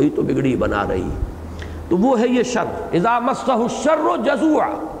آزمائش وہی تو بگڑی بنا رہی۔ تو وہ ہے یہ شر، اذا مسہ الشر جزوعا۔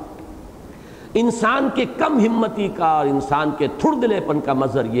 انسان کے کم ہمتی کا، انسان کے تھڑ دلے پن کا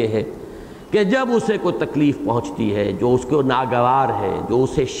مظہر یہ ہے کہ جب اسے کوئی تکلیف پہنچتی ہے جو اس کو ناگوار ہے، جو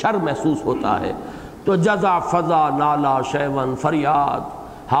اسے شر محسوس ہوتا ہے، تو جزا فضا نالا شیون فریاد،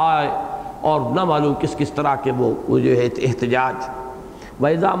 ہائے اور نہ معلوم کس کس طرح کے وہ جو ہے احتجاج۔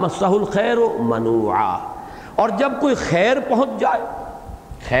 وَإِذَا مَسَّهُ الْخَيْرُ مَنُوعًا، اور جب کوئی خیر پہنچ جائے،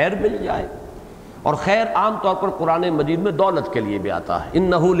 خیر مل جائے، اور خیر عام طور پر قرآن مجید میں دولت کے لیے بھی آتا ہے،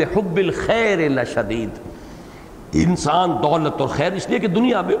 إِنَّهُ لِحُبِّ الْخَيْرِ لَشَدِيدٌ، انسان دولت اور خیر، اس لیے کہ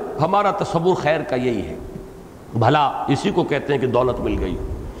دنیا میں ہمارا تصور خیر کا یہی ہے، بھلا اسی کو کہتے ہیں کہ دولت مل گئی۔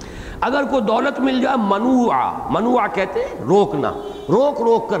 اگر کوئی دولت مل جائے منوعا، منوعا کہتے ہیں روکنا، روک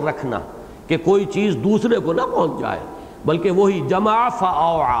روک کر رکھنا کہ کوئی چیز دوسرے کو نہ پہنچ جائے، بلکہ وہی جمع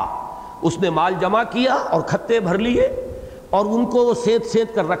فاوعا، اس نے مال جمع کیا اور کھتے بھر لیے اور ان کو وہ سینت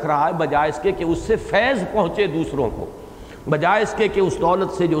سینت کر رکھ رہا ہے، بجائے اس کے کہ اس سے فیض پہنچے دوسروں کو، بجائے اس کے کہ اس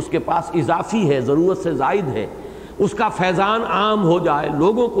دولت سے جو اس کے پاس اضافی ہے، ضرورت سے زائد ہے، اس کا فیضان عام ہو جائے،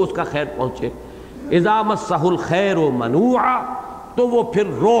 لوگوں کو اس کا خیر پہنچے۔ اذا مسہ الخیر منوعا، تو وہ پھر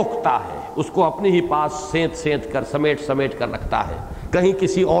روکتا ہے، اس کو اپنے ہی پاس سینت سینت کر سمیٹ سمیٹ کر رکھتا ہے، کہیں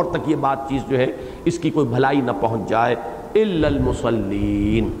کسی اور تک یہ بات چیز جو ہے اس کی کوئی بھلائی نہ پہنچ جائے۔ الا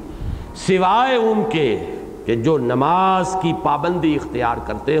المصلین، سوائے ان کے کہ جو نماز کی پابندی اختیار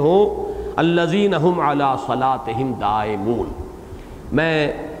کرتے ہوں، الذین هم علی صلاتہم دائمون۔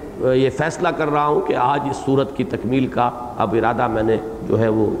 میں یہ فیصلہ کر رہا ہوں کہ آج اس سورت کی تکمیل کا اب ارادہ میں نے جو ہے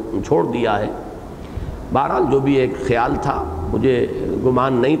وہ چھوڑ دیا ہے۔ بہرحال جو بھی ایک خیال تھا، مجھے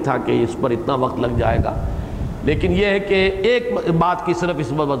گمان نہیں تھا کہ اس پر اتنا وقت لگ جائے گا، لیکن یہ ہے کہ ایک بات کی صرف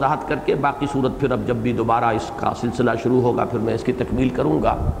اس میں وضاحت کر کے باقی صورت پھر اب جب بھی دوبارہ اس کا سلسلہ شروع ہوگا پھر میں اس کی تکمیل کروں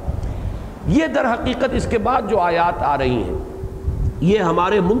گا۔ یہ در حقیقت اس کے بعد جو آیات آ رہی ہیں یہ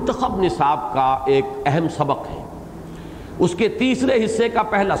ہمارے منتخب نصاب کا ایک اہم سبق ہے، اس کے تیسرے حصے کا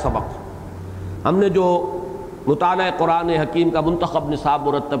پہلا سبق۔ ہم نے جو مطالعہ قرآن حکیم کا منتخب نصاب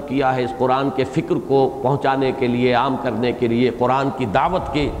مرتب کیا ہے اس قرآن کے فکر کو پہنچانے کے لیے، عام کرنے کے لیے، قرآن کی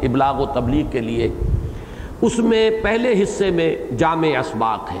دعوت کے ابلاغ و تبلیغ کے لیے، اس میں پہلے حصے میں جامع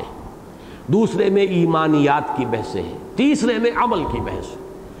اسباق ہے، دوسرے میں ایمانیات کی بحثیں ہیں، تیسرے میں عمل کی بحث،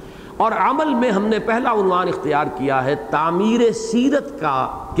 اور عمل میں ہم نے پہلا عنوان اختیار کیا ہے تعمیر سیرت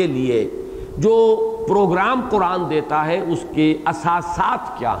کے لیے جو پروگرام قرآن دیتا ہے اس کے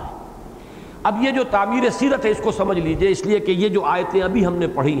اساسات کیا ہیں۔ اب یہ جو تعمیر سیرت ہے اس کو سمجھ لیجئے، اس لیے کہ یہ جو آیتیں ابھی ہم نے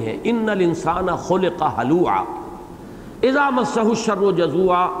پڑھی ہیں، ان الانسان خلق ہلوعا اذا مسہ الشر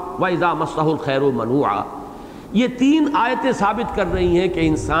جزوعا واذا مسہ الخیر منوعا، یہ تین آیتیں ثابت کر رہی ہیں کہ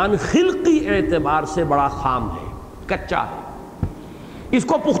انسان خلقی اعتبار سے بڑا خام ہے، کچا ہے، اس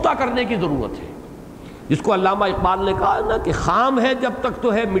کو پختہ کرنے کی ضرورت ہے، جس کو علامہ اقبال نے کہا نا کہ خام ہے جب تک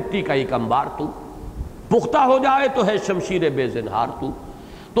تو ہے مٹی کا ایک انبار تو، پختہ ہو جائے تو ہے شمشیر بے زنہار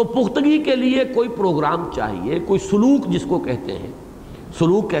تو پختگی کے لیے کوئی پروگرام چاہیے، کوئی سلوک جس کو کہتے ہیں،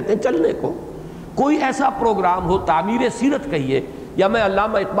 سلوک کہتے ہیں چلنے کو، کوئی ایسا پروگرام ہو، تعمیر سیرت کہیے، یا میں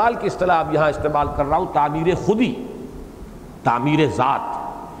علامہ اقبال کی اصطلاح اب یہاں استعمال کر رہا ہوں تعمیر خودی، تعمیر ذات،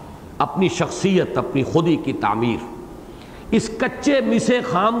 اپنی شخصیت، اپنی خودی کی تعمیر، اس کچے مسے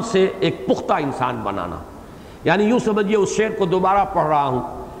خام سے ایک پختہ انسان بنانا۔ یعنی یوں سمجھیے، اس شعر کو دوبارہ پڑھ رہا ہوں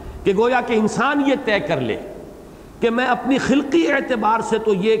کہ گویا کہ انسان یہ طے کر لے کہ میں اپنی خلقی اعتبار سے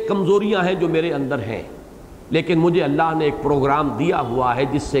تو یہ کمزوریاں ہیں جو میرے اندر ہیں، لیکن مجھے اللہ نے ایک پروگرام دیا ہوا ہے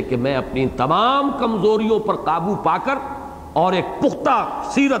جس سے کہ میں اپنی تمام کمزوریوں پر قابو پا کر اور ایک پختہ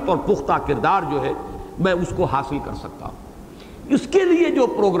سیرت اور پختہ کردار جو ہے میں اس کو حاصل کر سکتا ہوں۔ اس کے لیے جو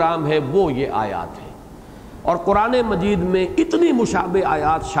پروگرام ہے وہ یہ آیات ہے، اور قرآن مجید میں اتنی مشابہ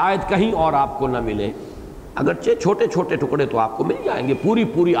آیات شاید کہیں اور آپ کو نہ ملے، اگرچہ چھوٹے چھوٹے ٹکڑے تو آپ کو مل جائیں گے،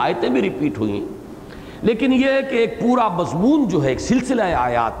 پوری آیتیں بھی ریپیٹ ہوئی ہیں، لیکن یہ ہے کہ ایک پورا مضمون جو ہے، ایک سلسلہ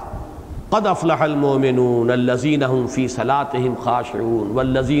آیات، قد افلح المؤمنون الذین هم فی صلاتهم خاشعون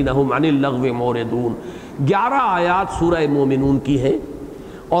والذین هم عن اللغو معرضون، 11 آیات سورہ مومنون کی ہیں،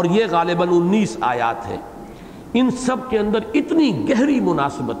 اور یہ غالباً 19 آیات ہیں۔ ان سب کے اندر اتنی گہری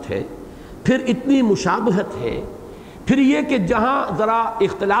مناسبت ہے، پھر اتنی مشابہت ہے، پھر یہ کہ جہاں ذرا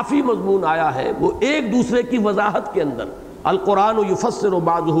اختلافی مضمون آیا ہے وہ ایک دوسرے کی وضاحت کے اندر القرآن یفسر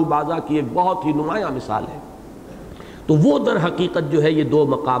بعضہ بعضا کی ایک بہت ہی نمایاں مثال ہے۔ تو وہ در حقیقت جو ہے یہ دو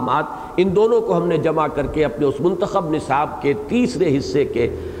مقامات، ان دونوں کو ہم نے جمع کر کے اپنے اس منتخب نصاب کے تیسرے حصے کے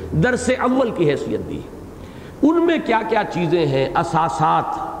درس اول کی حیثیت دی۔ ان میں کیا کیا چیزیں ہیں،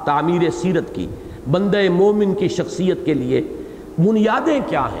 اساسات تعمیر سیرت کی، بندہ مومن کی شخصیت کے لیے بنیادیں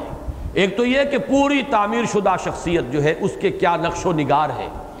کیا ہیں۔ ایک تو یہ کہ پوری تعمیر شدہ شخصیت جو ہے اس کے کیا نقش و نگار ہیں،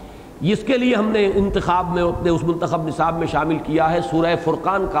 اس کے لیے ہم نے انتخاب میں اپنے اس منتخب نصاب میں شامل کیا ہے سورہ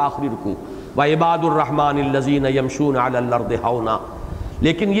فرقان کا آخری رکوع، وَعِبَادُ الرَّحْمَنِ الَّذِينَ يَمْشُونَ عَلَى الْأَرْضِ هَوْنًا۔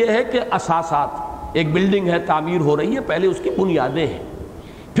 لیکن یہ ہے کہ اساسات، ایک بلڈنگ ہے تعمیر ہو رہی ہے، پہلے اس کی بنیادیں ہیں،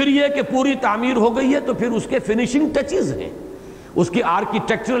 پھر یہ کہ پوری تعمیر ہو گئی ہے تو پھر اس کے فنیشنگ ٹچز ہیں، اس کی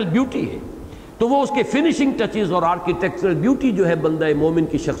آرکیٹیکچرل بیوٹی ہے، تو وہ اس کے فنیشنگ ٹچز اور آرکیٹیکچرل بیوٹی جو ہے بندہ مومن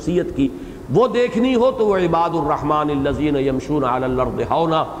کی شخصیت کی، وہ دیکھنی ہو تو وہ عباد الرحمن الذین یمشون علی الارض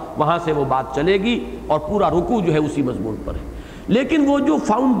ہونا، وہاں سے وہ بات چلے گی، اور پورا رکوع جو ہے اسی مضمون پر ہے۔ لیکن وہ جو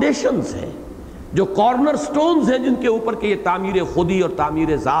فاؤنڈیشنز ہیں، جو کارنر سٹونز ہیں، جن کے اوپر کہ یہ تعمیر خودی اور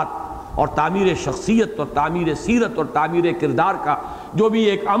تعمیر ذات اور تعمیر شخصیت اور تعمیر سیرت اور تعمیر کردار کا جو بھی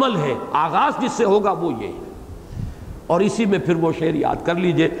ایک عمل ہے، آغاز جس سے ہوگا وہ یہ ہے۔ اور اسی میں پھر وہ شعر یاد کر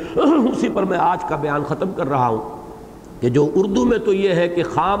لیجئے، اسی پر میں آج کا بیان ختم کر رہا ہوں کہ جو اردو میں تو یہ ہے کہ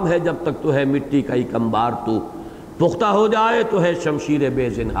خام ہے جب تک تو ہے مٹی کا ایک انبار تو، پختہ ہو جائے تو ہے شمشیر بے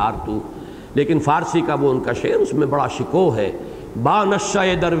زنہار تو، لیکن فارسی کا وہ ان کا شعر، اس میں بڑا شکوہ ہے۔ با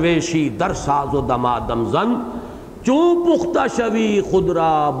نشہ درویشی در ساز و دمادم زن، چون پختہ شوی خود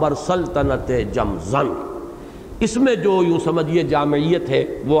را بر سلطنت جم زن۔ اس میں جو یوں سمجھیے جامعیت ہے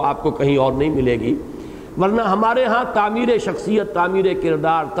وہ آپ کو کہیں اور نہیں ملے گی، ورنہ ہمارے ہاں تعمیر شخصیت، تعمیر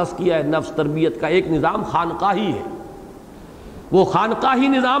کردار، تزکیہ نفس، تربیت کا ایک نظام خانقاہی ہے۔ وہ خانقاہی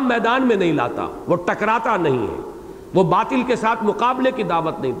نظام میدان میں نہیں لاتا، وہ ٹکراتا نہیں ہے، وہ باطل کے ساتھ مقابلے کی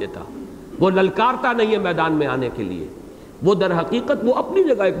دعوت نہیں دیتا، وہ للکارتا نہیں ہے میدان میں آنے کے لیے۔ وہ در حقیقت وہ اپنی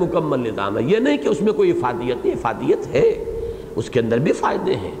جگہ ایک مکمل نظام ہے۔ یہ نہیں کہ اس میں کوئی افادیت نہیں، افادیت ہے، اس کے اندر بھی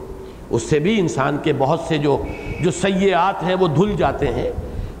فائدے ہیں، اس سے بھی انسان کے بہت سے جو سیئات ہیں وہ دھل جاتے ہیں،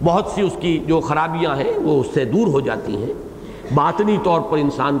 بہت سی اس کی جو خرابیاں ہیں وہ اس سے دور ہو جاتی ہیں، باطنی طور پر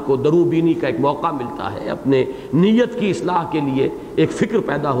انسان کو دروبینی کا ایک موقع ملتا ہے، اپنے نیت کی اصلاح کے لیے ایک فکر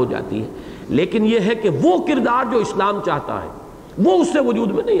پیدا ہو جاتی ہے۔ لیکن یہ ہے کہ وہ کردار جو اسلام چاہتا ہے وہ اس سے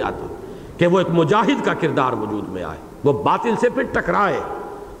وجود میں نہیں آتا، کہ وہ ایک مجاہد کا کردار وجود میں آئے، وہ باطل سے پھر ٹکرائے،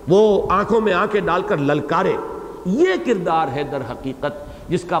 وہ آنکھوں میں آنکھیں ڈال کر للکارے۔ یہ کردار ہے در حقیقت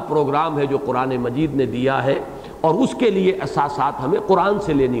جس کا پروگرام ہے جو قرآن مجید نے دیا ہے، اور اس کے لیے اساسات ہمیں قرآن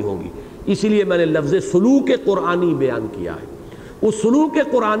سے لینی ہوں گی۔ اسی لیے میں نے لفظ سلوک قرآنی بیان کیا ہے۔ اس سلوک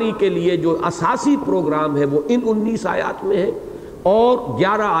قرآنی کے لیے جو اساسی پروگرام ہے وہ ان 19 آیات میں ہے، اور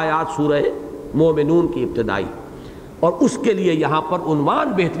 11 آیات سورہ مومنون کی ابتدائی، اور اس کے لیے یہاں پر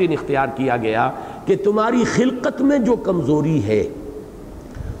عنوان بہترین اختیار کیا گیا کہ تمہاری خلقت میں جو کمزوری ہے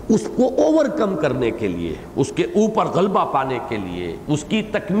اس کو اوور کم کرنے کے لیے، اس کے اوپر غلبہ پانے کے لیے، اس کی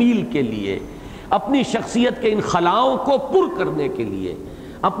تکمیل کے لیے، اپنی شخصیت کے ان خلاؤں کو پر کرنے کے لیے،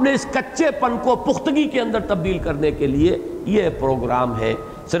 اپنے اس کچے پن کو پختگی کے اندر تبدیل کرنے کے لیے یہ پروگرام ہے۔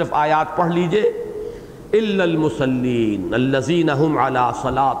 صرف آیات پڑھ لیجئے، الا المصلین الذین هم علی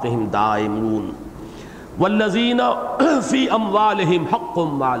صلاتهم دائمون والذین فی اموالهم حق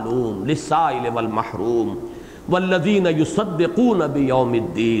معلوم للسائل والمحروم والذین یصدقون بیوم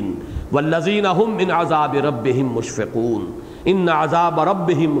الدین والذین هم من عذاب ربهم مشفقون ان عذاب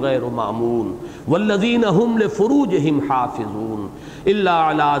ربهم غیر مامون والذین هم لفروجهم حافظون الا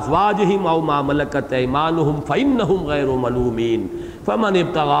علی ازواجهم او ما ملکت ایمانهم فانهم غیر ملومین فمن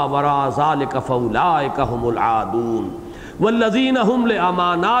ابتغى وراء ذلك فاولئک هم العادون والذین هم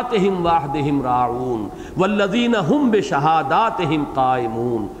لاماناتهم وعهدهم راعون والذین هم بشهاداتهم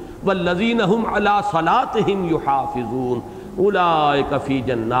قائمون والذین هم علی صلاتهم یحافظون اولئک فی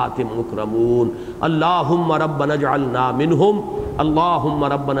جنات مکرمون اللہم ربنا اجعلنا منہم اللہم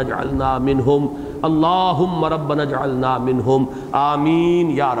ربنا اجعلنا منہم اللہم ربنا اجعلنا منہم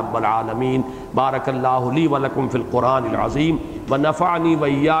آمین یا رب العالمین۔ بارک اللہ لی ولکم فی القرآن العظیم ونفعنی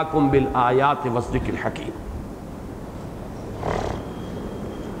وإیاکم بالآیات والذکر الحکیم۔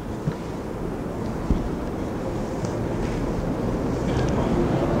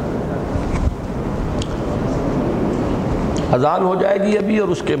 اذان ہو جائے گی ابھی، اور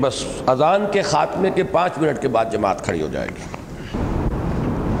اس کے بس اذان کے خاتمے کے 5 منٹ کے بعد جماعت کھڑی ہو جائے گی۔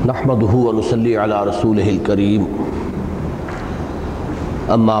 نحمدہ ونصلی علی رسولہ الکریم،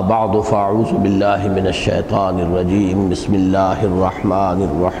 اما بعد فاعوذ باللہ من الشیطان الرجیم، بسم اللہ الرحمن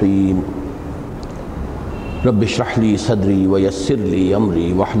الرحیم، رب اشرح لی صدری ویسر لی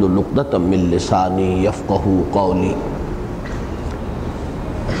امری واحلل عقدۃ من لسانی یفقہوا قولی۔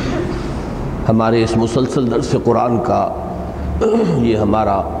 ہمارے اس مسلسل درس قرآن کا یہ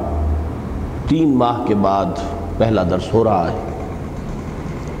ہمارا 3 ماہ کے بعد پہلا درس ہو رہا ہے،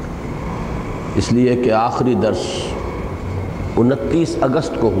 اس لیے کہ آخری درس 29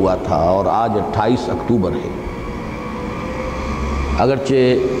 اگست کو ہوا تھا اور آج 28 اکتوبر ہے۔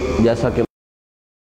 اگرچہ جیسا کہ